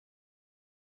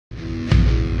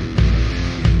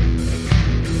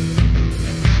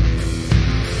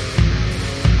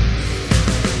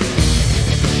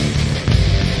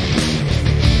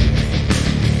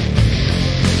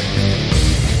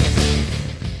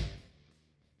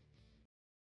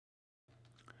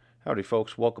Howdy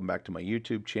folks, welcome back to my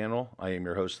YouTube channel. I am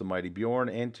your host, the Mighty Bjorn,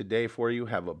 and today for you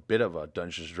have a bit of a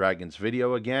Dungeons & Dragons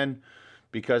video again,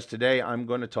 because today I'm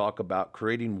going to talk about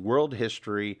creating world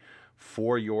history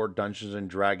for your Dungeons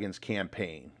 & Dragons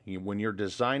campaign. When you're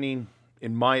designing,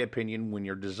 in my opinion, when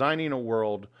you're designing a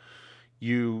world,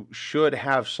 you should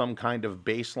have some kind of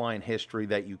baseline history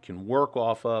that you can work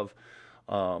off of,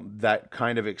 that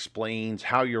kind of explains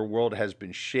how your world has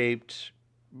been shaped,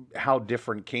 how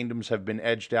different kingdoms have been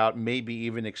edged out, maybe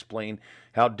even explain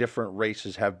how different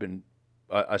races have been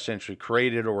essentially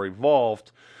created or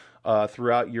evolved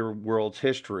throughout your world's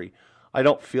history. I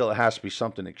don't feel it has to be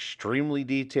something extremely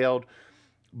detailed,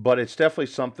 but it's definitely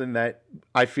something that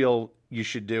I feel you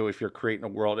should do if you're creating a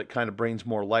world. It kind of brings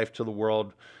more life to the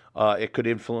world. It could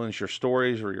influence your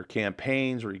stories or your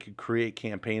campaigns, or you could create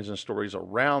campaigns and stories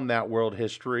around that world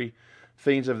history,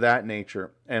 things of that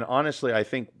nature. And honestly, I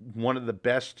think one of the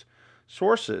best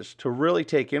sources to really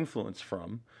take influence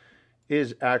from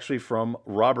is actually from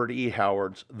Robert E.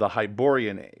 Howard's The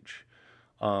Hyborian Age.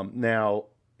 Now,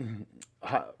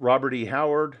 Robert E.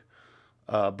 Howard,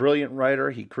 brilliant writer,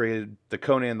 he created the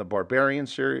Conan the Barbarian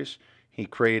series. He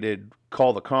created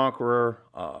Call the Conqueror,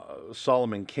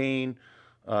 Solomon Kane.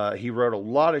 He wrote a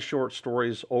lot of short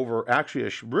stories over actually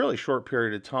a really short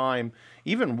period of time,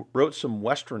 even wrote some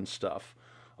Western stuff.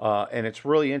 And it's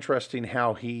really interesting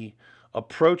how he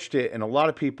approached it. And a lot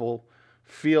of people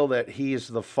feel that he is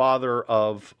the father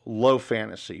of low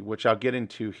fantasy, which I'll get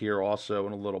into here also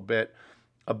in a little bit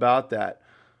about that.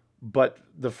 But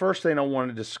the first thing I want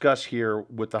to discuss here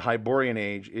with the Hyborian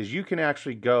Age is you can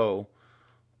actually go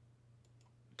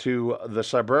to the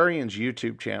Cybrarian's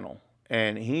YouTube channel,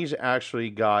 and he's actually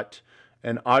got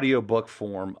an audiobook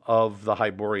form of the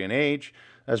Hyborian Age,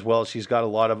 as well as he's got a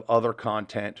lot of other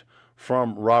content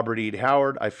from Robert E.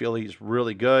 Howard. I feel he's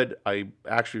really good. I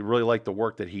actually really like the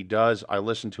work that he does. I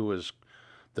listen to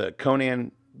the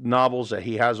Conan novels that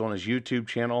he has on his YouTube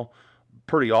channel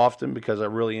pretty often because I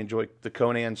really enjoy the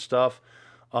Conan stuff.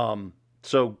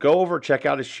 So go over, check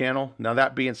out his channel. Now,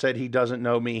 that being said, he doesn't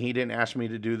know me. He didn't ask me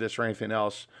to do this or anything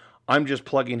else. I'm just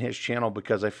plugging his channel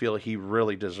because I feel he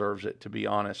really deserves it, to be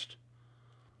honest.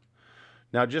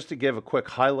 Now, just to give a quick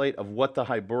highlight of what the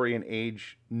Hyborian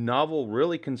Age novel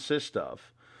really consists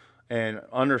of, and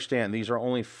understand these are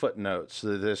only footnotes.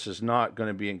 So this is not going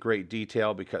to be in great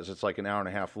detail because it's like an hour and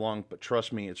a half long, but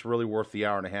trust me, it's really worth the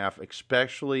hour and a half,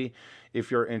 especially if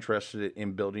you're interested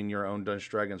in building your own Dungeons &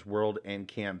 Dragons world and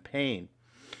campaign.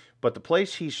 But the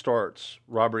place he starts,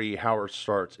 Robert E. Howard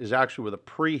starts, is actually with a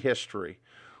prehistory,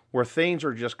 where things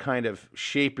are just kind of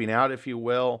shaping out, if you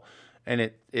will,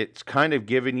 and it's kind of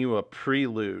giving you a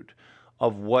prelude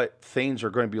of what things are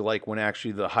going to be like when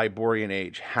actually the Hyborian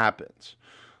Age happens.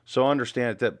 So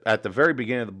understand that at the very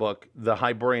beginning of the book, the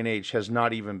Hyborian Age has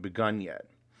not even begun yet.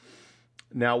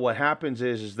 Now, what happens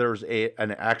is there's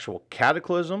an actual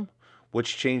cataclysm,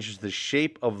 which changes the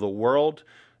shape of the world.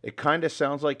 It kind of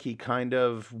sounds like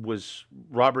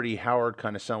Robert E. Howard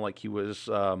kind of sounded like he was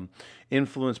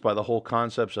influenced by the whole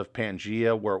concepts of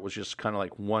Pangea, where it was just kind of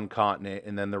like one continent,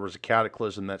 and then there was a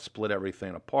cataclysm that split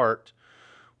everything apart,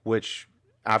 which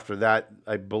after that,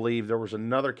 I believe there was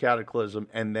another cataclysm,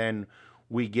 and then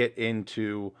we get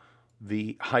into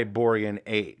the Hyborian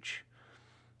Age.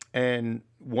 And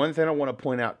one thing I want to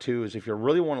point out too is if you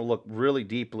really want to look really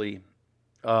deeply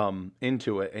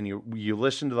into it and you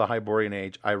listen to the Hyborian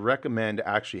Age, I recommend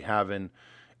actually having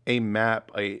a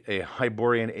map, a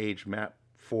Hyborian Age map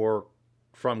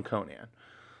from Conan.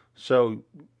 So,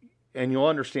 and you'll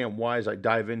understand why as I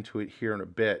dive into it here in a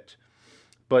bit.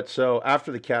 But so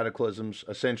after the cataclysms,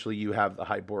 essentially you have the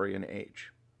Hyborian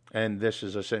Age. And this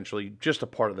is essentially just a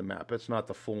part of the map. It's not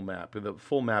the full map. The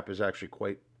full map is actually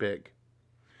quite big.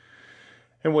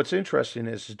 And what's interesting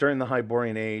is during the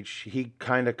Hyborian Age, he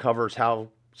kind of covers how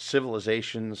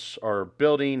civilizations are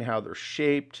building, how they're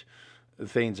shaped,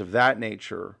 things of that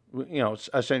nature,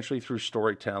 essentially through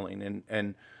storytelling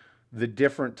and the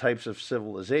different types of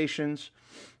civilizations.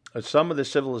 Some of the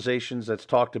civilizations that's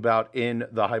talked about in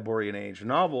the Hyborian Age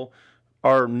novel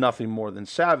are nothing more than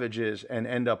savages and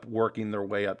end up working their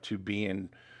way up to being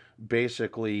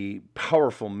basically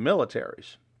powerful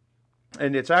militaries.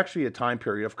 And it's actually a time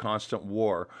period of constant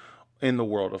war in the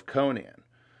world of Conan.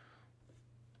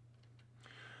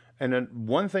 And then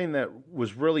one thing that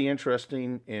was really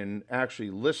interesting in actually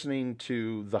listening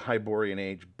to the Hyborian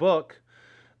Age book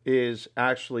is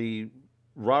actually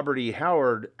Robert E.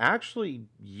 Howard actually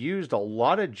used a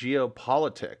lot of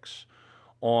geopolitics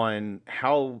on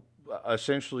how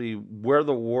essentially where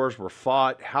the wars were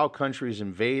fought, how countries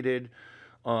invaded,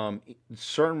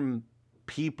 certain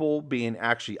people being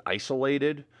actually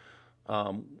isolated,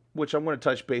 which I'm going to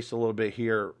touch base a little bit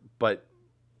here, but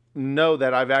know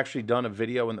that I've actually done a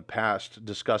video in the past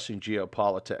discussing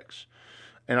geopolitics.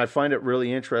 And I find it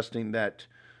really interesting that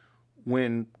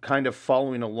when kind of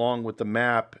following along with the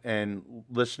map and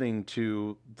listening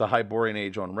to the Hyborian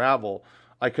Age unravel,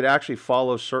 I could actually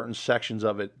follow certain sections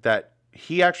of it that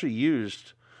he actually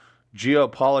used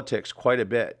geopolitics quite a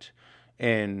bit,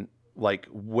 and like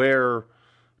where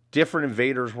different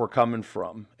invaders were coming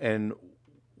from and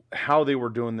how they were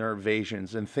doing their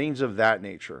invasions and things of that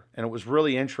nature. And it was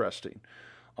really interesting,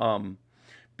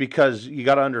 because you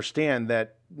got to understand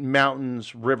that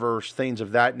mountains, rivers, things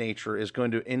of that nature is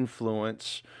going to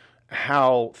influence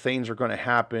how things are going to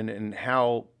happen and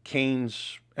how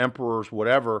kings, emperors,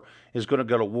 whatever, is going to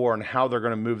go to war and how they're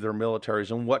going to move their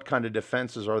militaries and what kind of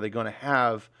defenses are they going to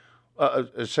have,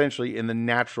 essentially in the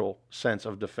natural sense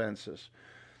of defenses.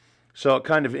 So it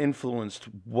kind of influenced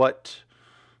what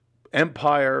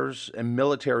empires and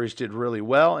militaries did really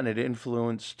well, and it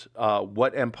influenced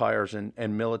what empires and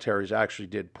militaries actually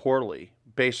did poorly.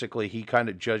 Basically, he kind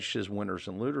of judged his winners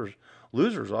and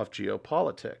losers off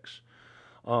geopolitics.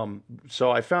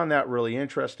 So I found that really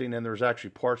interesting, and there's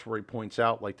actually parts where he points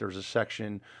out, like there's a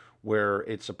section where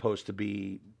it's supposed to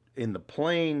be in the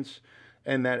plains,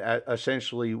 and that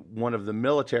essentially one of the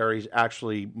militaries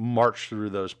actually marched through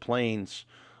those plains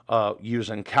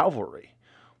using cavalry,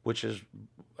 which is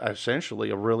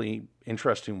essentially a really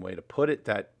interesting way to put it,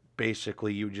 that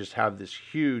basically you just have this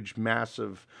huge,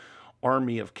 massive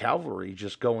army of cavalry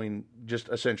just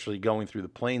essentially going through the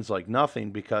plains like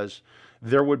nothing, because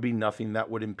there would be nothing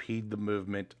that would impede the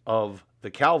movement of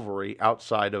the cavalry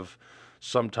outside of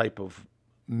some type of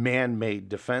man-made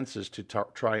defenses to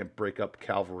try and break up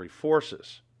cavalry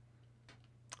forces.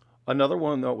 Another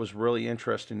one that was really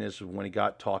interesting is when he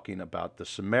got talking about the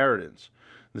Samaritans.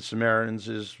 The Samaritans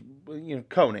is,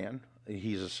 Conan.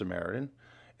 He's a Samaritan,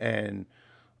 and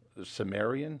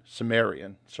Samarian,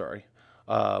 sorry.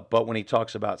 But when he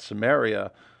talks about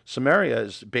Samaria, Samaria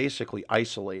is basically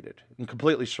isolated and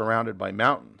completely surrounded by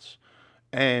mountains.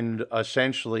 And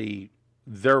essentially,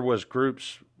 there was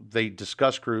they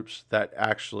discuss groups that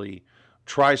actually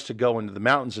tries to go into the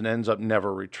mountains and ends up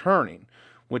never returning,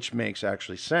 which makes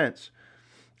actually sense.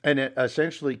 And it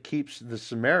essentially keeps the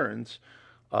Samaritans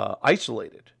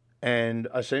isolated, and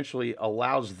essentially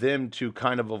allows them to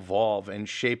kind of evolve and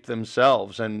shape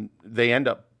themselves, and they end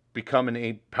up becoming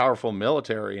a powerful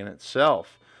military in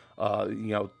itself.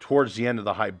 Towards the end of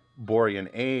the Hyborian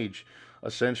Age,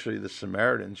 essentially the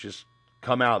Samaritans just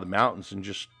come out of the mountains and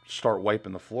just start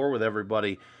wiping the floor with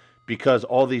everybody, because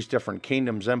all these different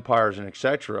kingdoms, empires, and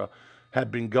etc.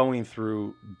 had been going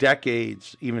through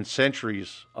decades, even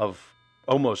centuries of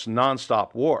almost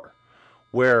nonstop war,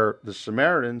 where the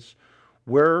Samaritans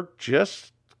were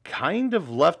just kind of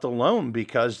left alone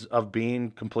because of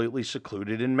being completely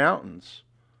secluded in mountains.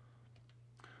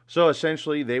 So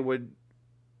essentially they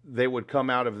would come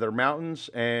out of their mountains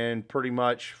and pretty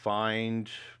much find,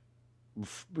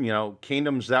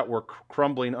 kingdoms that were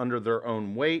crumbling under their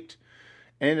own weight.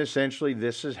 And essentially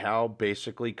this is how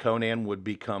basically Conan would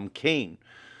become king,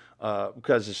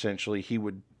 because essentially he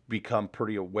would become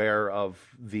pretty aware of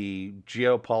the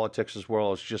geopolitics as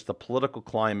well as just the political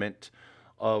climate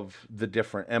of the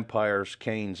different empires,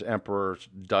 kings, emperors,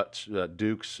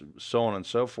 dukes, so on and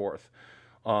so forth.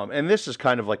 And this is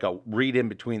kind of like a read in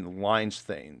between the lines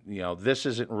thing. This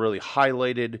isn't really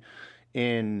highlighted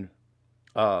in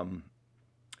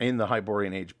the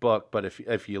Hyborian Age book, but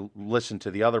if you listen to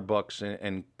the other books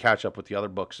and catch up with the other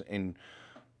books in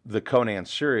the Conan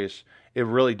series, it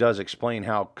really does explain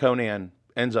how Conan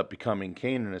ends up becoming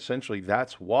king, and essentially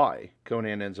that's why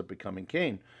Conan ends up becoming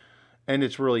king. And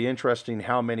it's really interesting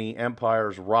how many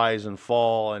empires rise and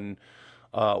fall, and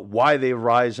why they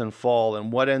rise and fall,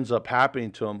 and what ends up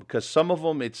happening to them. Because some of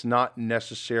them, it's not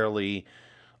necessarily,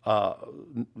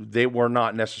 they were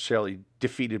not necessarily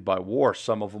defeated by war.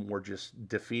 Some of them were just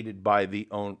defeated by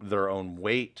their own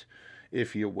weight,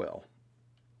 if you will.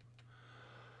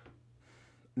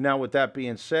 Now, with that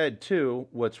being said, too,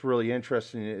 what's really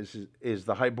interesting is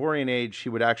the Hyborian Age. He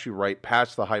would actually write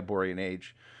past the Hyborian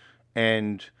Age,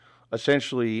 and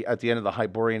essentially at the end of the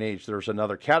Hyborian Age, there's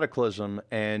another cataclysm,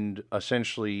 and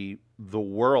essentially the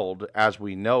world as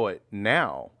we know it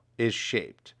now is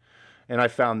shaped. And I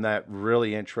found that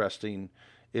really interesting,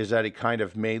 is that he kind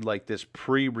of made like this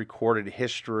pre-recorded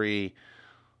history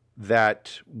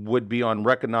that would be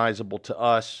unrecognizable to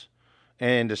us,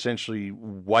 and essentially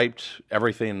wiped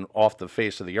everything off the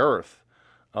face of the earth.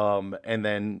 And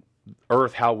then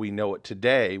Earth, how we know it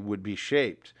today, would be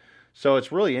shaped. So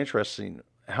it's really interesting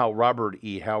how Robert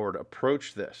E. Howard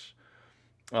approached this.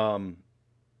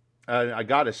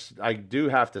 I do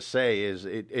have to say is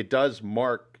it does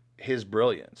mark his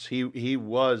brilliance. He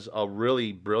was a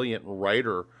really brilliant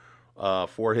writer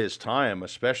for his time,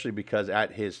 especially because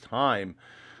at his time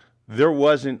there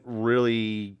wasn't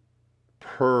really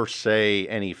per se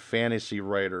any fantasy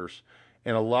writers,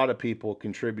 and a lot of people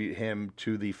contribute him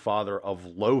to the father of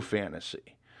low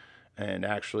fantasy, and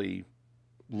actually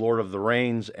Lord of the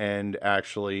Rings and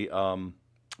actually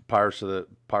Pirates of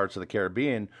the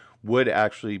Caribbean would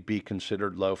actually be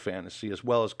considered low fantasy, as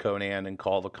well as Conan and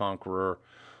Call the Conqueror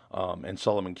and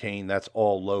Solomon Kane. That's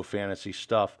all low fantasy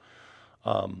stuff.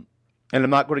 And I'm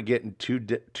not going to get into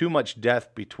too much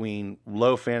depth between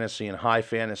low fantasy and high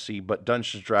fantasy, but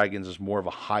Dungeons and Dragons is more of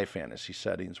a high fantasy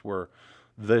settings, where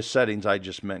the settings I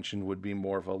just mentioned would be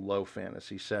more of a low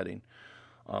fantasy setting,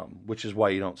 which is why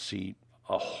you don't see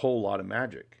a whole lot of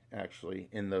magic actually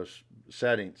in those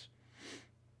settings.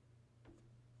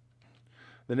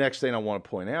 The next thing I want to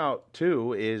point out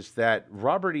too is that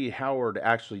Robert E. Howard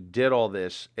actually did all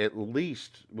this at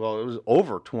least, well, it was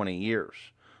over 20 years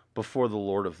before The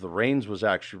Lord of the Rings was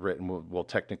actually written. Well,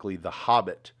 technically The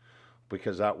Hobbit,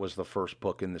 because that was the first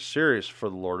book in the series for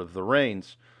The Lord of the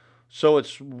Rings. So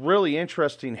it's really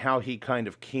interesting how he kind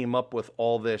of came up with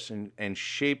all this and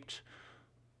shaped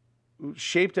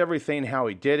everything how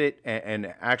he did it,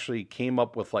 and actually came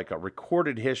up with like a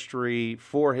recorded history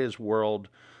for his world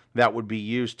that would be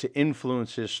used to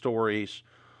influence his stories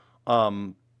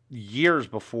years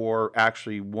before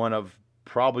actually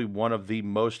probably one of the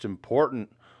most important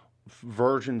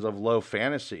versions of low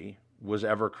fantasy was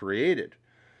ever created.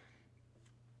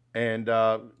 And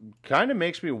kind of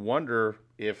makes me wonder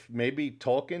if maybe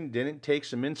Tolkien didn't take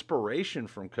some inspiration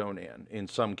from Conan in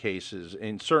some cases,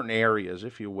 in certain areas,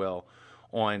 if you will,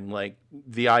 on like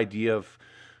the idea of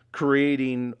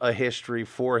creating a history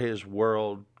for his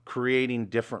world, creating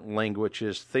different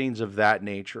languages, things of that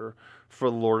nature for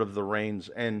Lord of the Rings.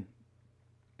 And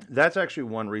that's actually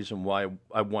one reason why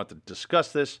I want to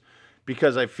discuss this,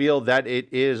 because I feel that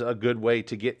it is a good way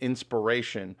to get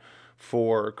inspiration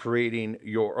for creating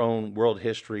your own world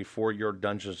history for your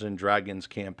Dungeons and Dragons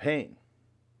campaign.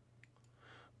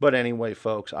 But anyway,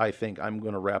 folks, I think I'm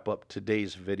going to wrap up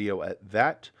today's video at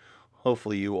that.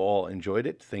 Hopefully you all enjoyed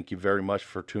it. Thank you very much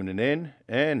for tuning in,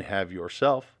 and have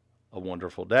yourself a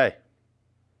wonderful day.